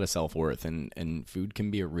with a lot of self-worth and food can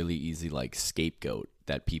be a really easy, like, scapegoat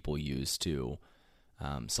that people use to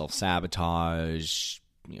self-sabotage,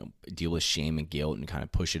 deal with shame and guilt and kind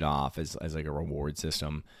of push it off as like a reward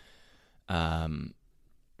system. Yeah.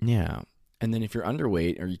 And then if you're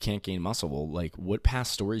underweight or you can't gain muscle, well, like what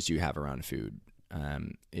past stories do you have around food?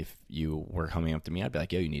 If you were coming up to me, I'd be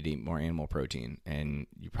like, yo, you need to eat more animal protein and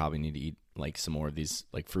you probably need to eat like some more of these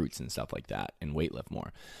like fruits and stuff like that and weight lift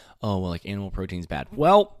more. Oh, well, like animal protein's bad.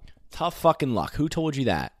 Well, tough fucking luck. Who told you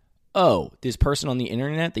that? Oh, this person on the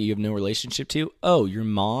internet that you have no relationship to? Oh, your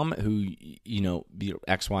mom who,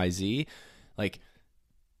 XYZ. Like,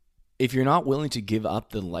 if you're not willing to give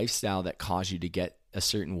up the lifestyle that caused you to get a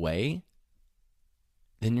certain way,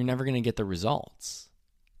 then you're never going to get the results.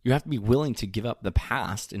 You have to be willing to give up the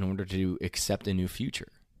past in order to accept a new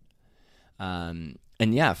future. And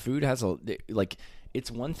yeah, food has it's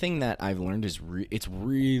one thing that I've learned is it's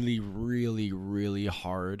really, really, really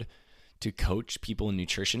hard to coach people in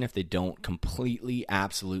nutrition if they don't completely,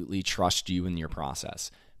 absolutely trust you in your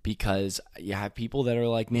process. Because you have people that are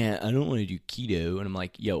like, man, I don't want to do keto. And I'm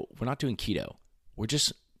like, yo, we're not doing keto. We're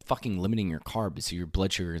just fucking limiting your carbs so your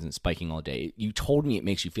blood sugar isn't spiking all day. You told me it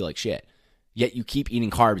makes you feel like shit. Yet you keep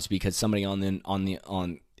eating carbs because somebody on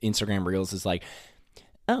Instagram Reels is like,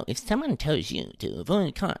 oh, if someone tells you to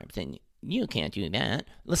avoid carbs, then you can't do that.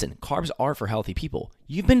 Listen, carbs are for healthy people.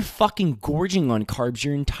 You've been fucking gorging on carbs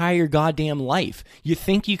your entire goddamn life. You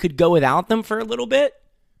think you could go without them for a little bit?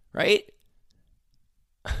 Right?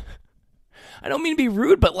 I don't mean to be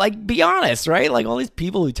rude, but like, be honest, right? Like all these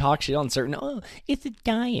people who talk shit on certain, oh, it's a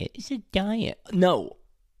diet. It's a diet. No,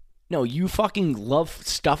 you fucking love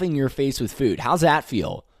stuffing your face with food. How's that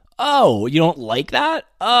feel? Oh, you don't like that?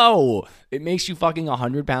 Oh, it makes you fucking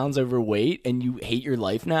 100 pounds overweight and you hate your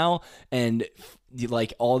life now and you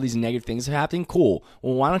like all these negative things are happening? Cool.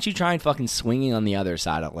 Well, why don't you try and fucking swinging on the other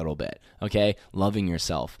side a little bit, okay? Loving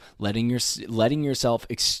yourself, letting yourself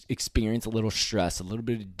experience a little stress, a little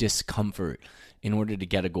bit of discomfort in order to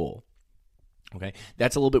get a goal, okay?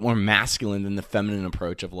 That's a little bit more masculine than the feminine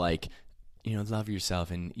approach of like, love yourself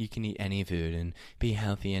and you can eat any food and be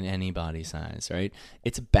healthy in any body size, right?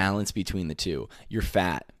 It's a balance between the two. You're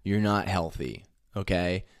fat. You're not healthy,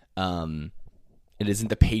 okay? It isn't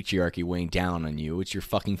the patriarchy weighing down on you. It's your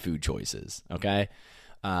fucking food choices, okay?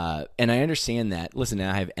 And I understand that. Listen,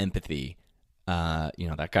 I have empathy. That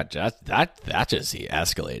just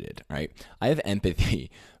escalated, right? I have empathy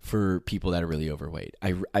for people that are really overweight.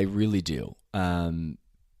 I really do.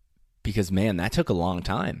 Because man, that took a long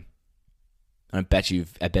time. I bet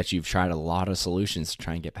you've tried a lot of solutions to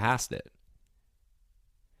try and get past it.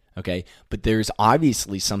 Okay, but there's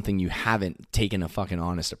obviously something you haven't taken a fucking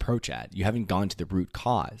honest approach at. You haven't gone to the root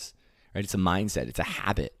cause, right? It's a mindset. It's a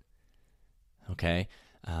habit. Okay,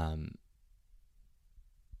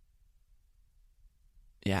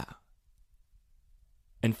 yeah.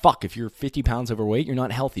 And fuck, if you're 50 pounds overweight, you're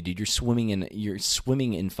not healthy, dude. You're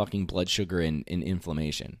swimming in fucking blood sugar and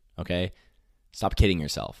inflammation. Okay, stop kidding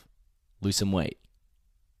yourself. Lose some weight.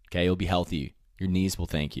 Okay, you'll be healthy. Your knees will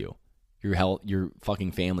thank you. Your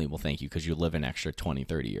fucking family will thank you because you live an extra 20,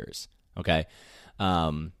 30 years. Okay?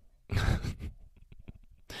 I'm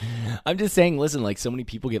just saying, listen, like so many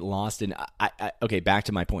people get lost in, okay, back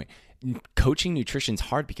to my point. Coaching nutrition's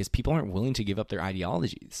hard because people aren't willing to give up their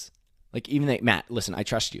ideologies. Like Matt, listen, I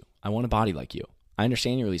trust you. I want a body like you. I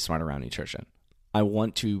understand you're really smart around nutrition. I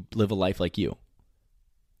want to live a life like you.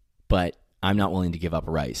 But I'm not willing to give up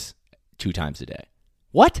rice 2 times a day.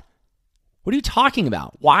 What? What are you talking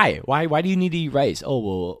about? Why? Why do you need to eat rice? Oh,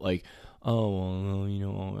 well, like, I don't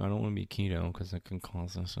want to be keto because it can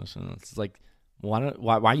cause this. It's like,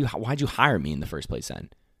 why'd you hire me in the first place then?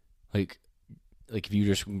 Like if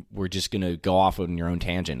you were just going to go off on your own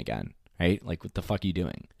tangent again, right? Like, what the fuck are you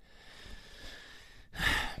doing?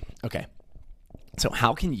 Okay. So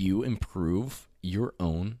how can you improve your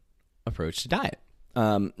own approach to diet?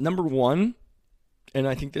 Number one, and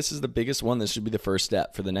I think this is the biggest one. This should be the first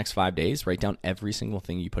step for the next 5 days. Write down every single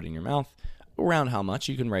thing you put in your mouth. Around how much.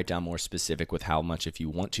 You can write down more specific with how much if you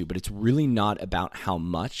want to, but it's really not about how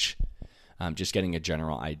much. Just getting a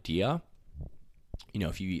general idea.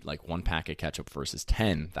 If you eat like 1 pack of ketchup versus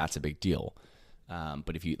 10, that's a big deal.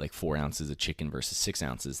 But if you eat like 4 ounces of chicken versus 6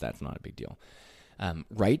 ounces, that's not a big deal.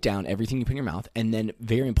 Write down everything you put in your mouth, and then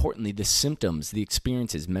very importantly, the symptoms, the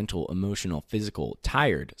experiences, mental, emotional, physical,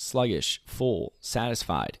 tired, sluggish, full,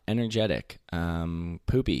 satisfied, energetic,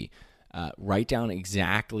 poopy. Write down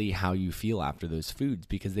exactly how you feel after those foods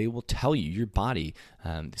because they will tell you, your body,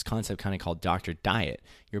 this concept kind of called Dr. Diet,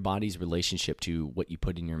 your body's relationship to what you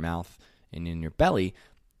put in your mouth and in your belly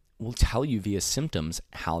will tell you via symptoms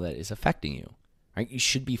how that is affecting you. Right? You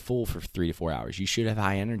should be full for 3 to 4 hours. You should have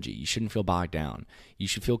high energy. You shouldn't feel bogged down. You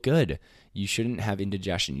should feel good. You shouldn't have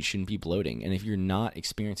indigestion. You shouldn't be bloating. And if you're not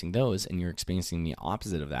experiencing those and you're experiencing the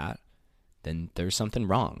opposite of that, then there's something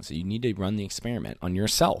wrong. So you need to run the experiment on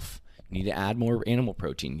yourself. You need to add more animal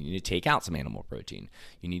protein. You need to take out some animal protein.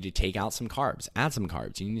 You need to take out some carbs, add some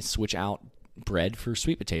carbs. You need to switch out bread for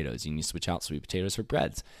sweet potatoes. You need to switch out sweet potatoes for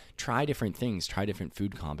breads. Try different things. Try different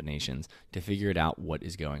food combinations to figure it out what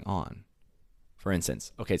is going on. For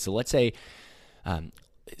instance, okay, so let's say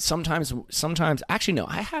sometimes, actually, no,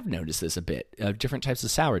 I have noticed this a bit, different types of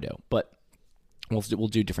sourdough, but we'll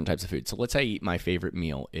do different types of food. So let's say I eat my favorite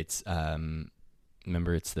meal. It's,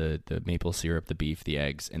 remember, it's the maple syrup, the beef, the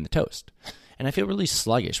eggs, and the toast. And I feel really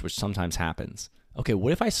sluggish, which sometimes happens. Okay,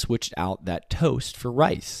 what if I switched out that toast for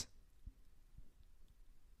rice?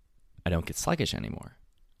 I don't get sluggish anymore.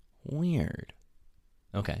 Weird.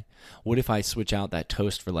 Okay, what if I switch out that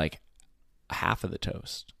toast for like half of the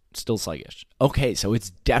toast? Still sluggish. Okay, so it's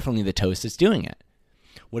definitely the toast that's doing it.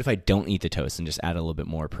 What if I don't eat the toast and just add a little bit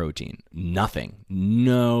more protein? Nothing.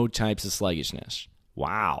 No types of sluggishness.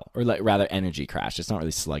 Wow. Or rather energy crash. It's not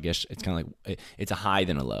really sluggish. It's kind of like, it's a high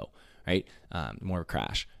than a low, right? More of a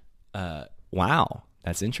crash. Wow.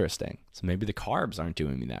 That's interesting. So maybe the carbs aren't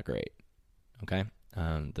doing me that great. Okay.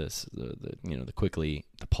 The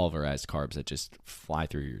pulverized carbs that just fly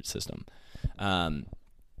through your system.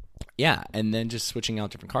 Yeah, and then just switching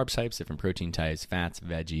out different carb types, different protein types, fats,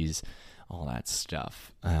 veggies, all that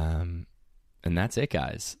stuff. And that's it,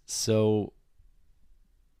 guys. So,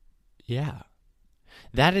 yeah,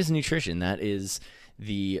 that is nutrition. That is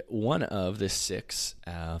the one of the 6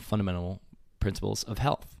 fundamental principles of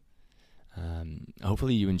health.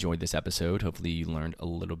 Hopefully you enjoyed this episode. Hopefully you learned a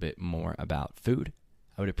little bit more about food.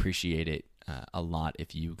 I would appreciate it a lot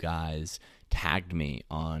if you guys tagged me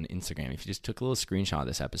on Instagram. If you just took a little screenshot of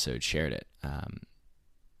this episode, shared it.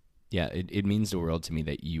 It means the world to me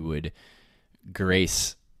that you would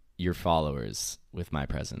grace your followers with my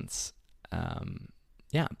presence.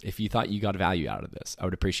 If you thought you got value out of this, I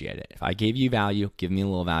would appreciate it. If I gave you value, give me a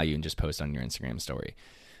little value and just post on your Instagram story.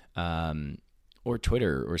 Or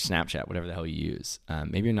Twitter or Snapchat, whatever the hell you use.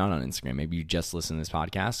 Maybe you're not on Instagram. Maybe you just listen to this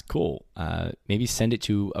podcast. Cool. Maybe send it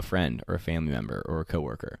to a friend or a family member or a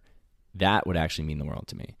coworker. That would actually mean the world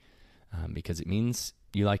to me because it means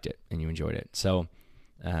you liked it and you enjoyed it. So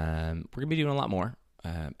we're going to be doing a lot more.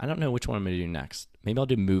 I don't know which one I'm going to do next. Maybe I'll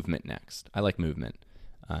do movement next. I like movement.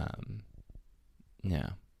 Maybe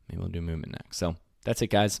we'll do movement next. So that's it,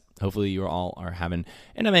 guys. Hopefully you all are having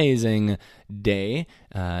an amazing day.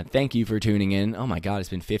 Thank you for tuning in. Oh my God, it's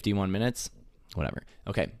been 51 minutes. Whatever.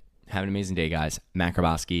 Okay. Have an amazing day, guys. Matt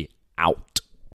Grabowski, out.